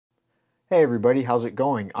Hey everybody, how's it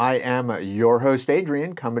going? I am your host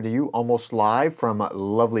Adrian, coming to you almost live from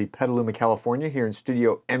lovely Petaluma, California, here in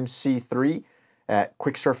Studio MC3 at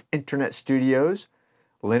QuickSurf Internet Studios.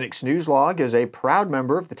 Linux News Log is a proud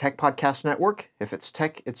member of the Tech Podcast Network. If it's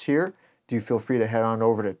tech, it's here. Do feel free to head on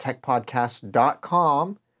over to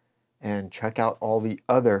techpodcast.com and check out all the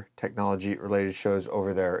other technology-related shows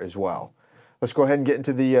over there as well. Let's go ahead and get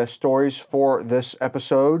into the stories for this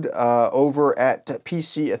episode. Over at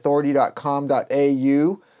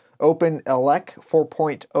pcauthority.com.au, OpenELEC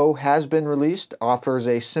 4.0 has been released, offers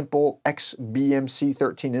a simple XBMC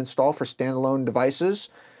 13 install for standalone devices.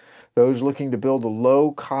 Those looking to build a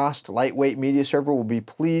low-cost, lightweight media server will be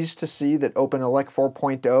pleased to see that OpenELEC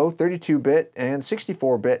 4.0, 32-bit and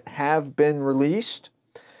 64-bit have been released.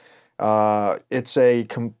 It's a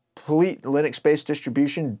complete Linux-based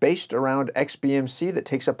distribution based around XBMC that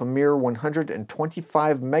takes up a mere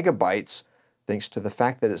 125 megabytes, thanks to the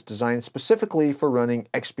fact that it's designed specifically for running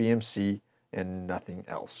XBMC and nothing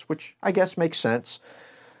else, which I guess makes sense.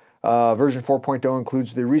 Version 4.0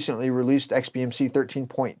 includes the recently released XBMC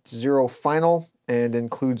 13.0 final and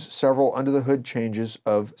includes several under-the-hood changes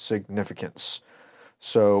of significance.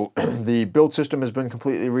 So the build system has been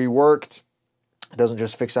completely reworked. It doesn't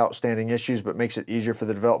just fix outstanding issues, but makes it easier for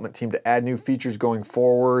the development team to add new features going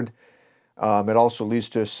forward. It also leads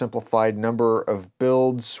to a simplified number of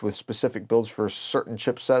builds with specific builds for certain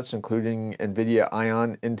chipsets, including NVIDIA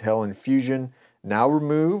Ion, Intel, and Fusion, now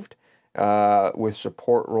removed, with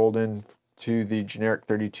support rolled in to the generic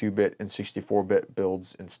 32-bit and 64-bit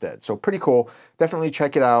builds instead. So pretty cool. Definitely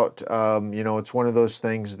check it out. You know, it's one of those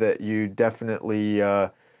things that you definitely,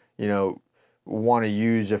 you know, want to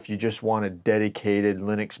use if you just want a dedicated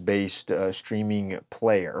Linux-based streaming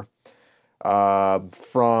player.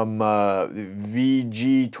 From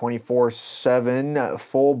VG247,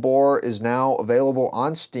 Full Bore is now available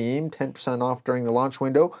on Steam, 10% off during the launch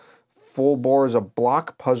window. Full Bore is a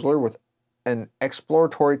block puzzler with an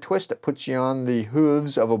exploratory twist that puts you on the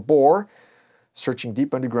hooves of a boar, searching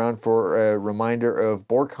deep underground for a reminder of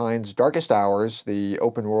Borkhind's darkest hours. The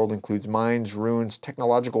open world includes mines, ruins,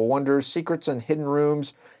 technological wonders, secrets, and hidden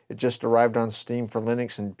rooms. It just arrived on Steam for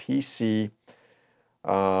Linux and PC.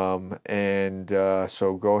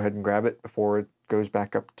 So go ahead and grab it before it goes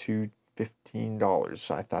back up to $15.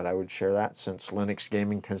 So I thought I would share that since Linux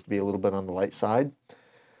gaming tends to be a little bit on the light side.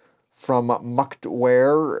 From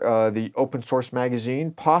Mucktware, the open source magazine,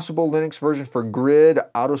 possible Linux version for Grid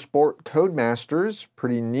Autosport Codemasters.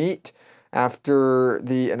 Pretty neat. After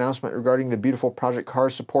the announcement regarding the beautiful Project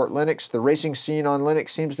Cars support Linux, the racing scene on Linux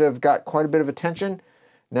seems to have got quite a bit of attention.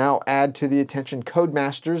 Now add to the attention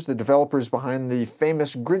Codemasters. The developers behind the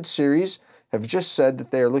famous Grid series have just said that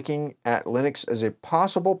they are looking at Linux as a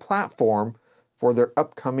possible platform for their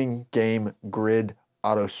upcoming game Grid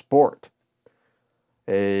Autosport.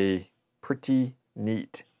 A pretty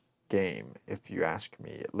neat game, if you ask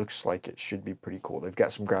me. It looks like it should be pretty cool. They've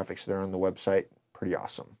got some graphics there on the website. Pretty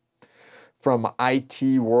awesome. From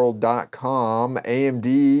itworld.com, AMD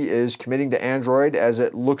is committing to Android as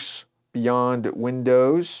it looks beyond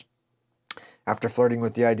Windows. After flirting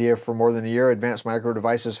with the idea for more than a year, Advanced Micro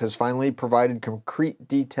Devices has finally provided concrete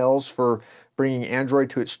details for bringing Android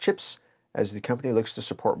to its chips as the company looks to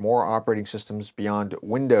support more operating systems beyond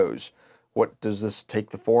Windows. What does this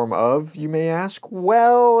take the form of, you may ask?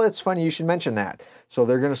 Well, it's funny you should mention that. So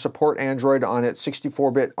they're going to support Android on its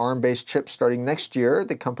 64-bit ARM-based chip starting next year.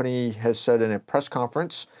 The company has said in a press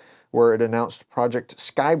conference where it announced Project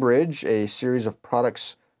Skybridge, a series of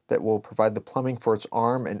products that will provide the plumbing for its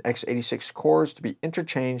ARM and x86 cores to be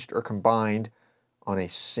interchanged or combined on a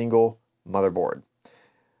single motherboard.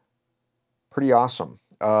 Pretty awesome.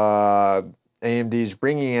 AMD is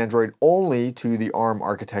bringing Android only to the ARM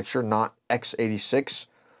architecture, not x86,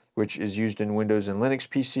 which is used in Windows and Linux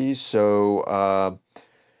PCs. So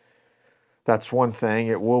that's one thing.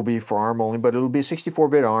 It will be for ARM only, but it'll be a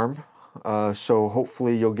 64-bit ARM. So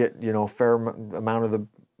hopefully you'll get, you know, a fair amount of the,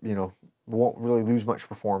 you know, won't really lose much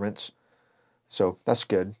performance. So that's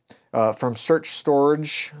good. From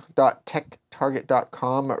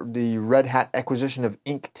searchstorage.techtarget.com, the Red Hat acquisition of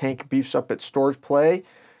Inktank beefs up its storage play.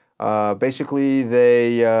 Basically,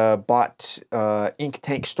 they bought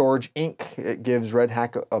Inktank Storage Inc. It gives Red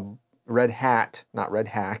Hat a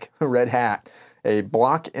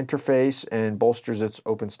block interface and bolsters its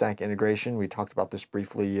OpenStack integration. We talked about this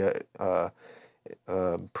briefly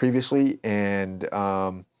previously, and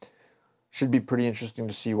should be pretty interesting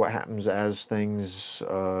to see what happens as things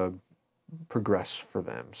progress for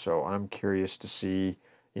them. So I'm curious to see,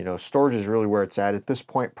 you know, storage is really where it's at this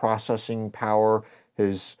point. Processing power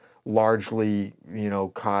has largely, you know,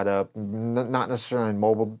 caught up, not necessarily on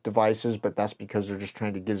mobile devices, but that's because they're just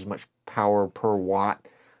trying to get as much power per watt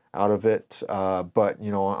out of it. But,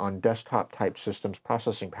 you know, on desktop type systems,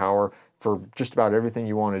 processing power for just about everything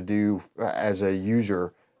you want to do as a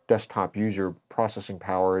user, desktop user, processing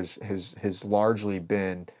power has largely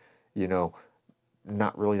been, you know,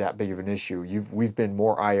 not really that big of an issue. We've been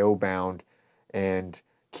more I/O bound, and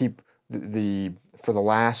keep for the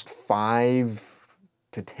last 5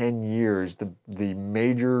 to 10 years, the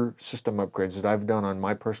major system upgrades that I've done on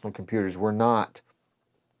my personal computers were not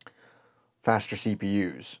faster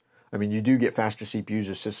CPUs. I mean, you do get faster CPUs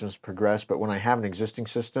as systems progress, but when I have an existing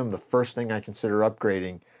system, the first thing I consider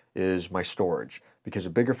upgrading is my storage, because a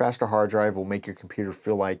bigger, faster hard drive will make your computer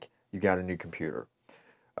feel like you got a new computer.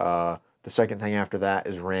 The second thing after that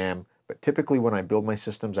is RAM, but typically when I build my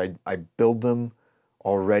systems, I build them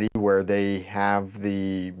already where they have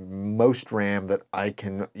the most RAM that I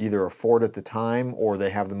can either afford at the time, or they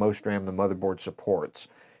have the most RAM the motherboard supports.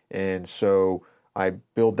 And so I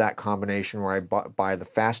build that combination where I buy the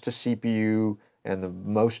fastest CPU and the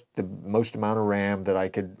most amount of RAM that I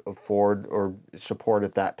could afford or support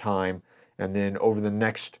at that time. And then over the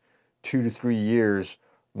next 2 to 3 years,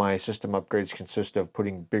 my system upgrades consist of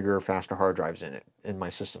putting bigger, faster hard drives in my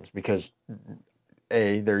systems, because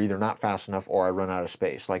they're either not fast enough or I run out of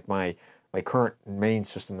space. Like my current main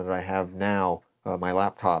system that I have now, my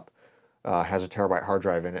laptop, has a terabyte hard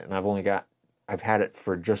drive in it, and I've had it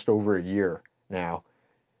for just over a year now,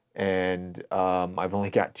 and I've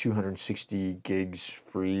only got 260 gigs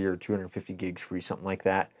free or 250 gigs free, something like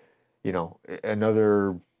that. You know,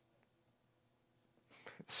 another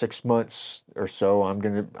 6 months or so, I'm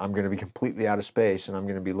gonna be completely out of space, and I'm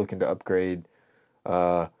gonna be looking to upgrade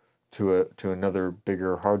to another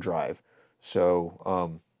bigger hard drive.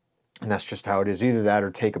 So and that's just how it is. Either that or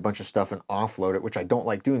take a bunch of stuff and offload it, which I don't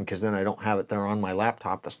like doing, because then I don't have it there on my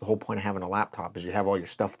laptop. That's the whole point of having a laptop, is you have all your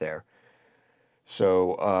stuff there.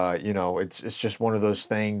 So you know, it's just one of those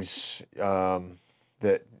things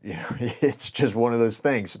that, you know, it's just one of those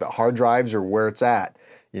things. The hard drives are where it's at.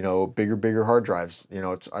 You know, bigger hard drives. You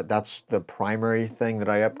know, that's the primary thing that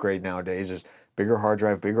I upgrade nowadays, is bigger hard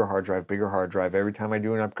drive, bigger hard drive, bigger hard drive. Every time I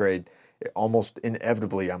do an upgrade, almost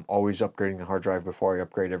inevitably, I'm always upgrading the hard drive before I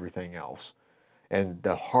upgrade everything else. And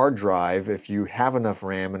the hard drive, if you have enough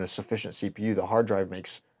RAM and a sufficient CPU, the hard drive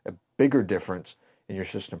makes a bigger difference in your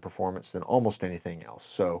system performance than almost anything else.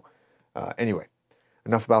 So anyway,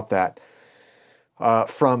 enough about that.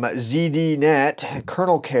 From ZDNet,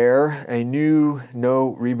 Kernel Care, a new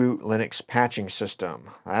no-reboot Linux patching system.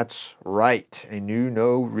 That's right, a new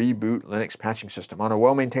no-reboot Linux patching system. On a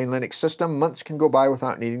well-maintained Linux system, months can go by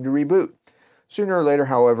without needing to reboot. Sooner or later,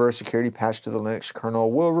 however, a security patch to the Linux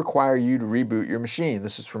kernel will require you to reboot your machine.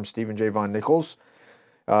 This is from Stephen J. Von Nichols.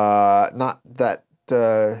 Not that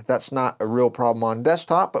that's not a real problem on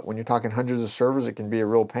desktop, but when you're talking hundreds of servers, it can be a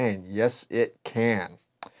real pain. Yes, it can.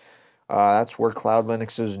 That's where Cloud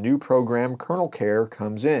Linux's new program, Kernel Care,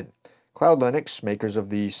 comes in. Cloud Linux, makers of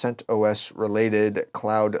the CentOS-related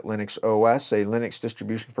Cloud Linux OS, a Linux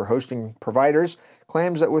distribution for hosting providers,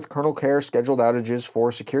 claims that with Kernel Care, scheduled outages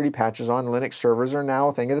for security patches on Linux servers are now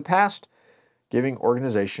a thing of the past, giving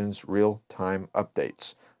organizations real-time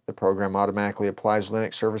updates. The program automatically applies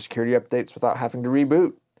Linux server security updates without having to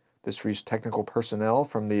reboot. This frees technical personnel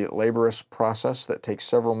from the laborious process that takes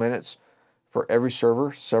several minutes for every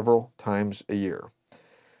server several times a year.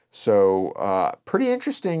 So pretty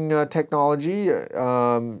interesting technology.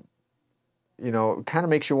 You know, it kind of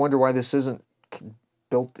makes you wonder why this isn't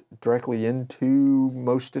built directly into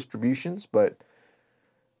most distributions, but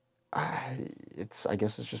I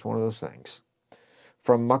guess it's just one of those things.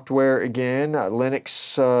 From Mucktware again,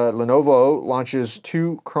 Lenovo launches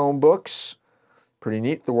 2 Chromebooks. Pretty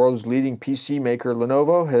neat. The world's leading PC maker,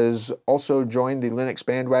 Lenovo, has also joined the Linux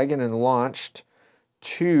bandwagon and launched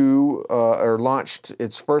its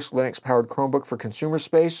first Linux-powered Chromebook for consumer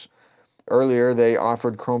space. Earlier, they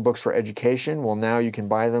offered Chromebooks for education. Well, now you can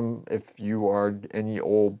buy them if you are any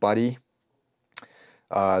old buddy.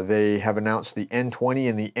 They have announced the N20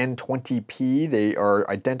 and the N20P. They are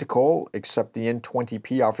identical, except the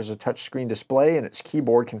N20P offers a touchscreen display, and its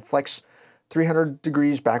keyboard can flex 300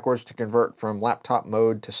 degrees backwards to convert from laptop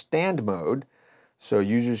mode to stand mode, so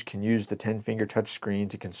users can use the 10-finger touchscreen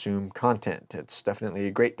to consume content. It's definitely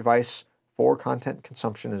a great device for content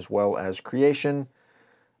consumption as well as creation.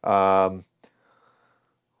 Should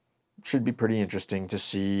be pretty interesting to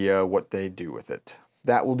see what they do with it.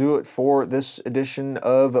 That will do it for this edition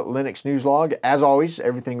of Linux News Log. As always,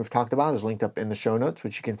 everything we've talked about is linked up in the show notes,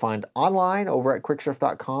 which you can find online over at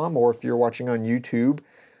quicksurf.com, or if you're watching on YouTube,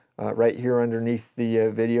 right here underneath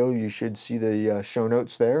the video, you should see the show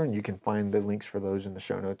notes there, and you can find the links for those in the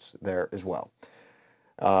show notes there as well.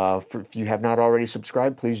 If you have not already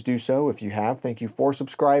subscribed, please do so. If you have, thank you for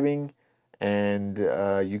subscribing, and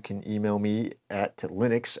you can email me at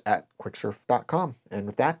linux@quicksurf.com. And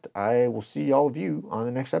with that, I will see all of you on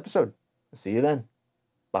the next episode. See you then.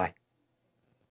 Bye.